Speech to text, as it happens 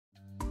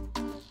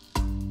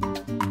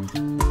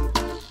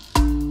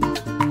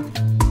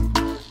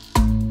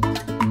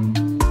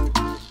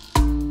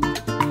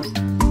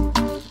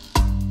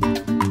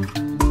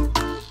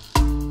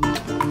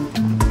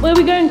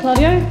we going,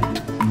 Claudio?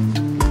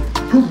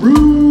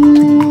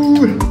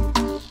 Peru!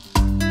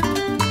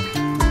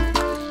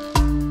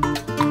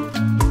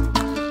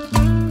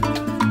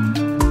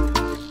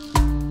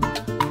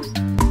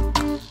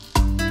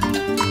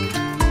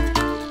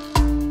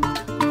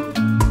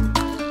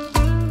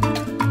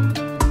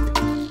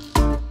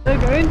 We're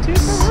going to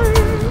Peru!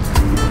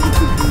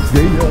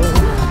 Yeah.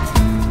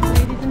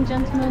 Ladies and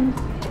gentlemen,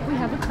 we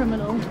have a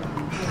criminal.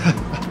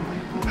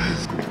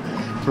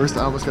 First,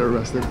 I almost got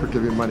arrested for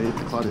giving money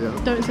to Claudio.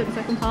 Don't say the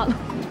second part.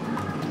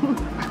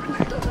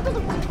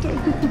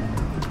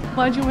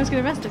 Why did you almost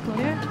get arrested,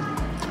 Claudio?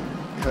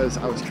 Because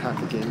I was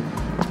trafficking.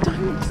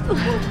 Don't.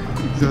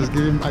 So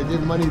I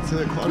gave money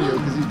to Claudio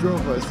because he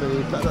drove us and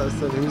he fed us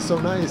and he was so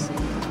nice.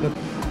 And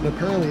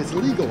apparently it's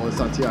illegal in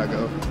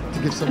Santiago to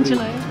give somebody... In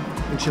Chile.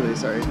 In Chile,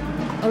 sorry.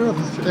 I don't know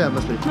if it's... Yeah, it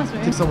must be. Must be.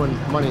 Give someone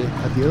money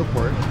at the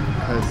airport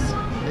because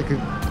it could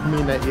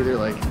mean that either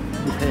like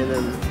you're paying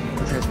them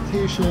for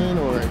transportation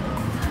or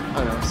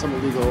I don't know, some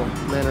illegal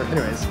manner.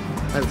 Anyways, I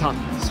had to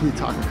sweet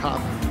talk a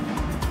cop.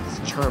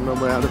 Just charm my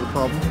way out of the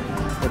problem.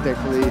 But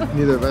thankfully,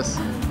 neither of us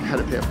had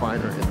to pay a fine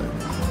or anything.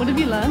 What have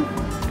you learned?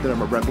 That I'm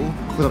a rebel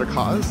without a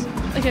cause.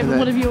 Okay, but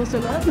what have you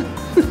also learned?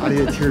 I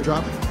need a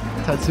teardrop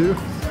tattoo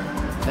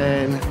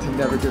and to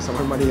never give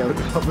someone money out in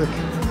public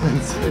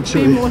and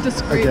Be more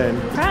discreet. Again.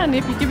 And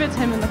if you give it to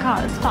him in the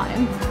car, it's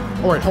fine.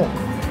 Or at home.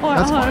 Or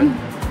That's at home.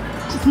 fine.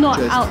 Just not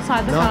Just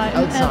outside the not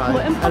car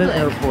outside in at an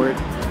airport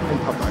airport in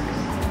public.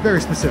 Very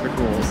specific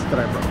rules that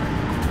I broke.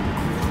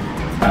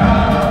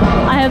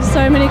 I have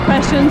so many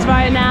questions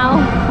right now.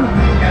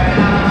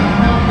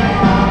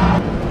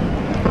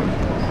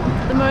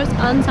 The most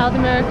un-South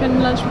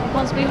American lunch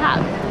possibly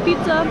have.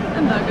 Pizza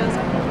and burgers.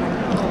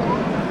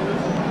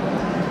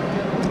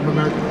 I'm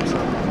American,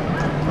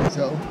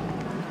 so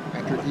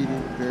after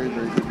eating very,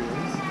 very good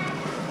meals,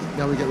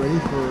 now we get ready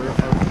for our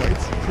flight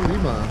to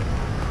Lima,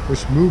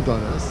 which moved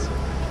on us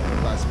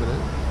last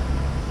minute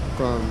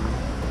from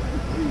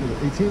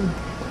 18 to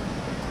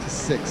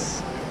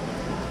 6.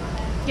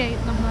 Gate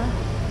number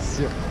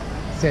 6.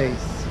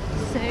 6.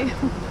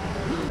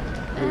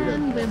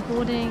 And we're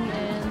boarding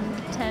in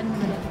 10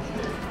 minutes.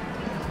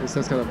 This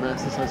has got a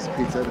massive size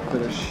pizza to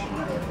finish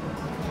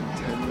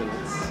 10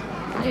 minutes.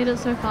 I ate it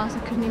so fast I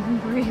couldn't even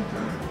breathe.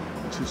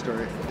 True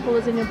story. What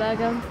was in your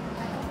burger?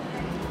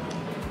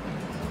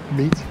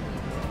 Meat,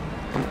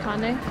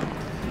 Carne,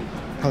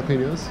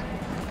 jalapenos,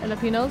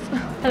 jalapenos,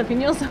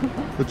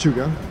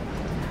 lechuga,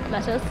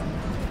 lettuce,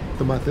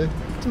 tomate,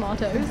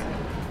 tomatoes,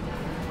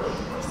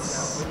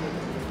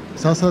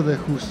 salsa de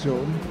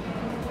Houston,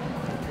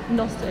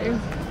 no sé.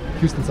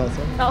 Houston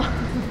salsa, Oh,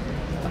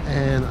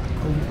 and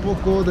un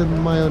poco de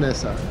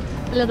mayonesa.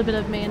 a little bit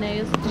of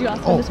mayonnaise. Did you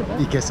ask for a Oh, little y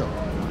bit? queso.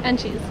 And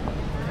cheese.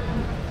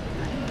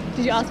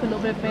 Did you ask for a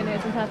little bit of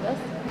mayonnaise on purpose?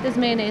 There's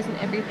mayonnaise in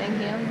everything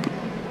here.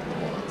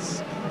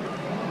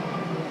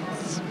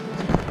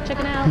 Check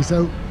it out. Peace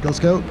out, Girl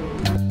Scout.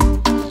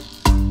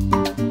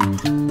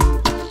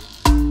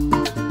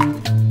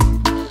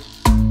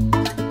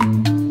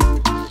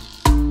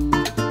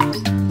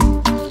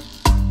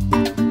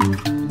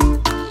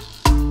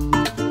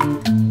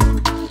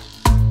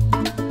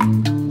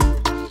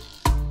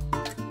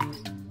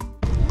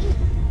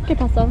 ¿Qué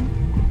pasó?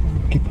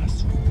 ¿Qué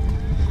pasa?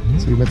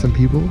 So we met some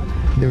people,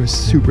 and they were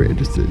super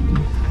interested in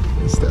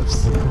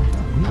Steph's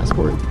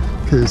passport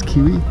because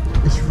Kiwi,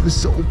 and she was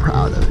so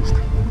proud of it.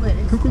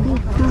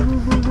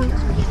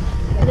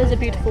 It is a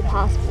beautiful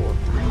passport.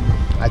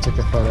 I took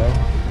a photo.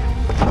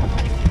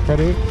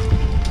 Ready?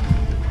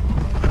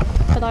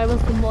 But I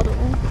was the model.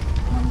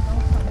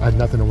 I had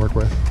nothing to work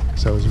with,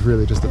 so it was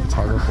really just a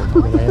photographer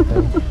more than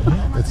anything.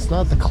 It's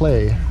not the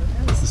clay,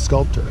 it's the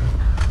sculptor,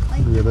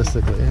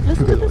 realistically.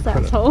 Listen to this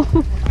asshole.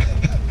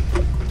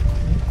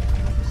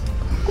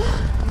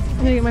 I'm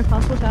gonna get my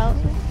passport out.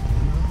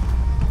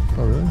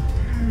 Oh really?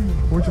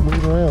 Why don't you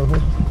wait around? Why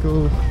don't you go.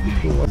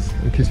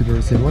 In case you've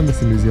never seen one, this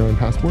is a New Zealand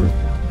passport.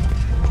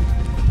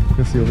 You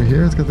can see over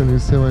here, it's got the New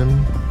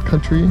Zealand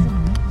country.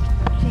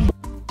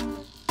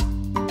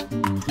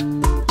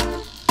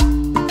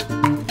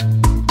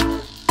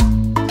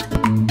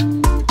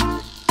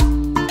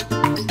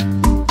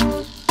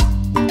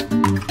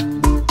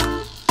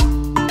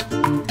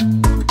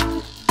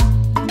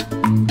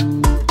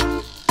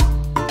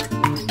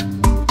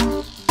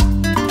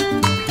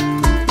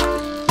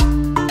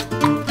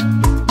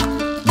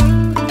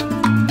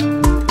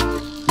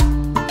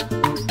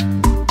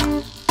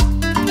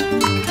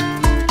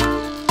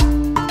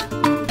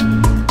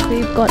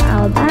 We've got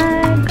our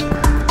bags.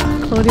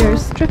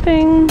 Claudio's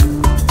stripping.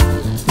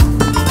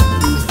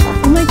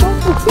 Oh my god.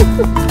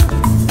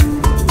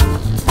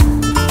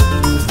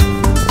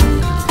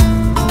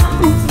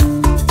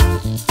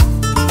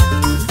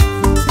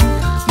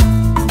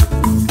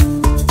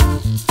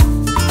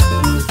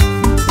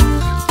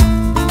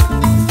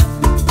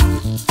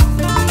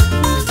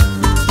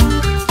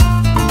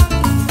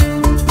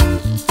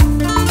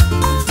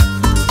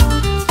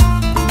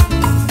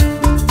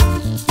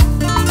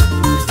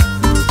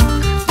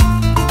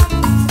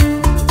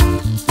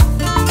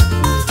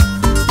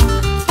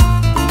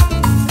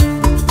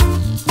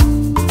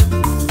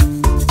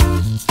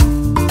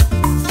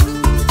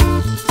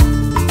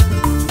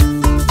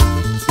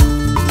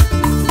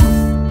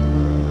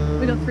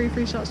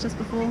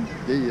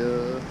 beautiful.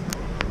 Yeah.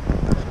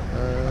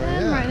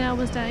 And right now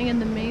we're staying in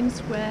the main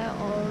square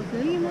of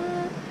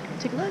Lima.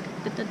 Take a look.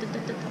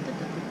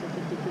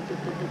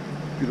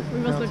 Beautiful. We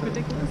must look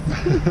ridiculous.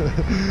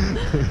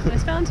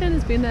 Nice fountain.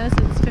 It's been there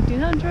since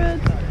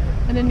 1500s.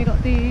 And then you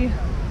got the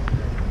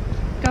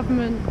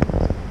government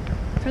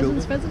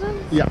president's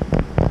residence. Yeah.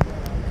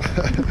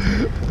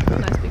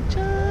 Nice big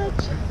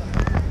church.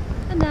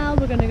 And now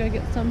we're gonna go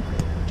get some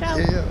chow.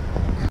 Yeah.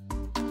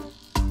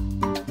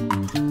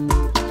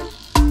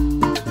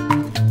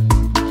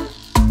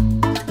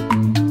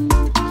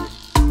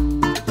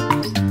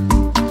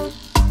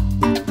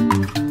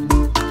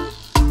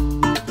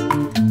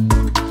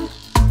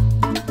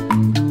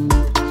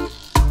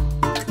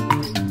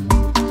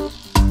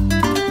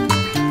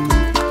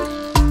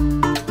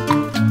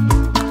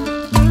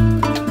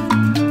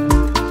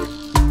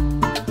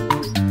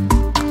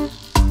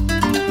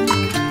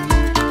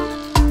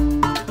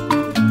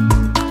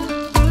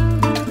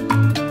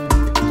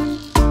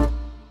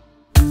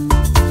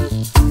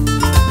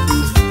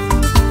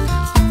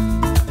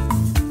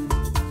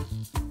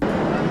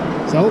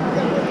 So,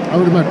 I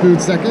ordered my food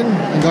second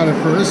and got it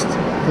first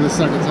for the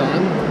second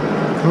time.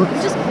 Cooked.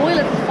 Just boil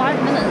it for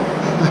 5 minutes.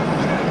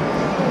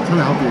 I'm trying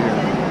to help you here.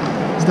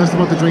 It's nice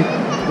about the drink,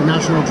 the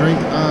national drink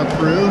of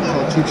Peru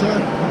called chicha.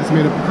 It's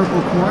made of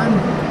purple corn.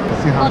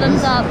 Let's see how it Bottoms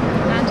is. up.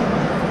 And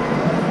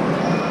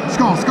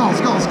Skull, skull,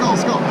 skull, skull,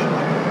 skull.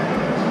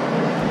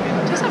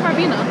 just have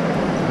Ribena.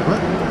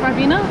 What?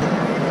 Ribena?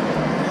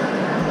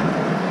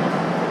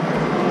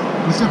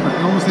 It's different.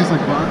 It almost tastes like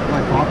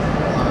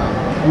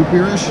root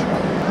beerish.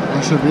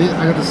 That should be it.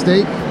 I got the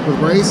steak with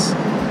rice,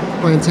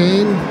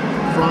 plantain,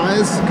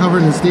 fries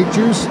covered in steak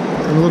juice,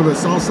 and a little bit of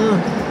salsa.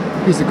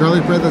 Piece of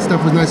garlic bread that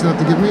Steph was nice enough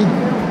to give me.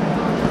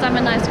 Because I'm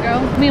a nice girl.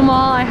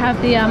 Meanwhile, I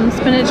have the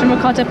spinach and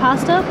ricotta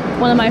pasta,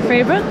 one of my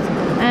favorites.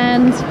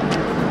 And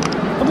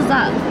what is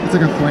that? It's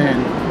like a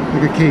flan,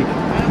 like a cake.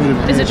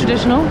 Is it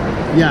traditional?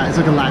 Yeah, it's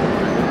like a Latin,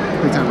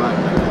 big time Latin.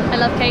 I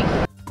love cake.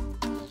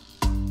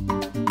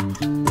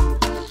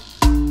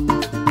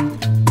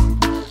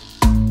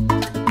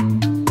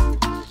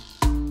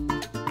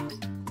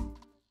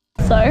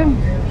 So,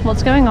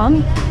 what's going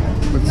on?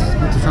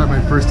 Let's try my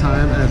first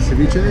time at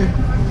ceviche.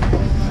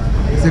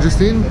 It's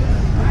interesting.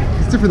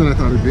 It's different than I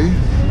thought it'd be.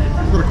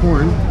 A lot of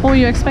corn. What were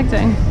you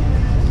expecting? I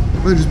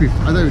thought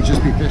it would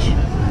just be fish.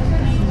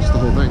 Just the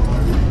whole thing.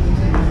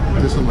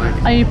 There's some like.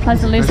 Are you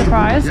pleasantly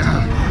surprised?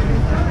 Yeah.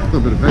 A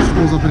little bit of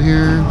vegetables up in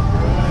here.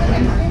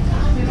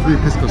 3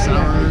 pisco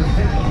sour.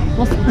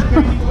 What's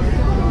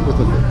With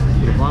the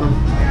bottom.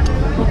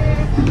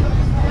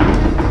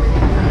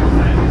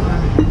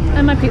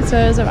 And my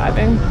pizza is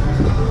arriving.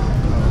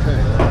 Okay.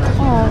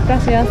 Oh,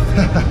 gracias.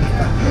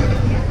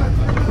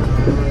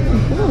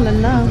 Oh la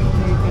la.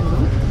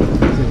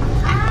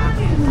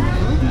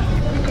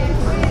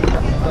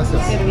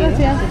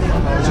 Gracias.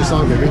 What's your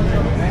song, baby?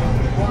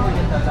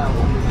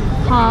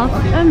 Half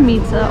a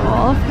meter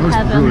of That was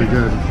heaven. really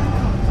good.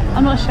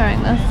 I'm not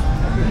sharing this.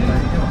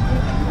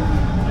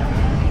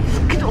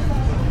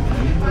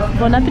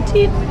 Bon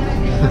appetit.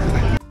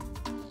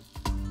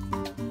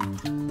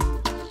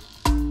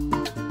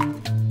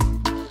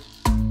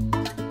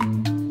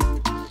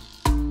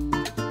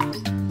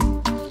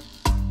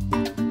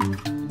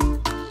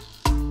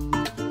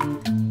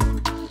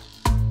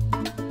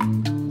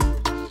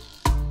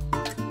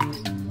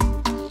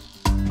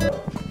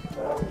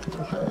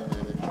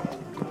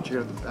 Check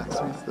out the back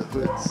streets, the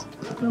hoods.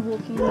 We're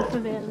walking in the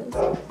favelas.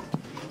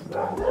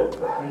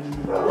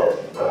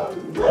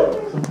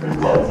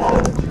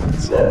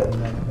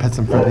 Pet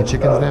some friendly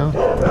chickens now.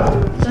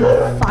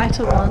 The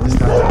fighter ones.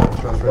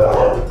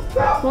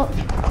 What?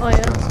 Oh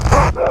yeah.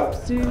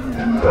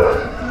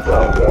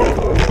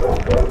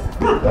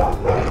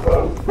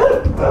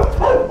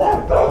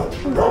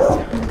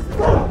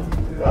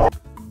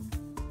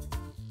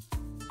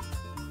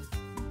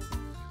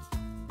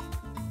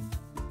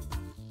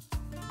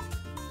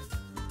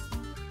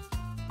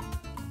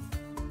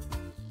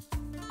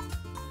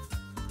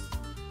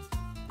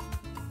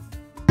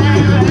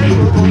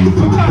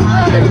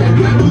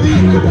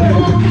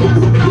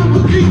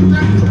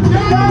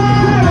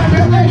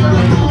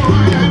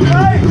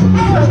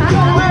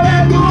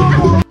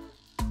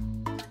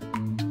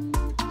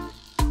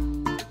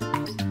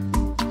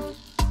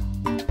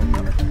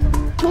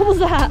 What was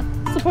that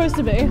supposed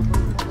to be?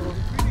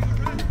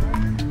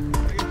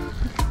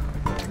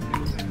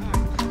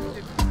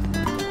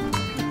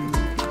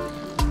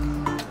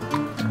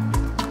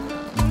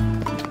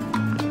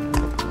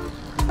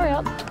 Hurry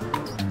up.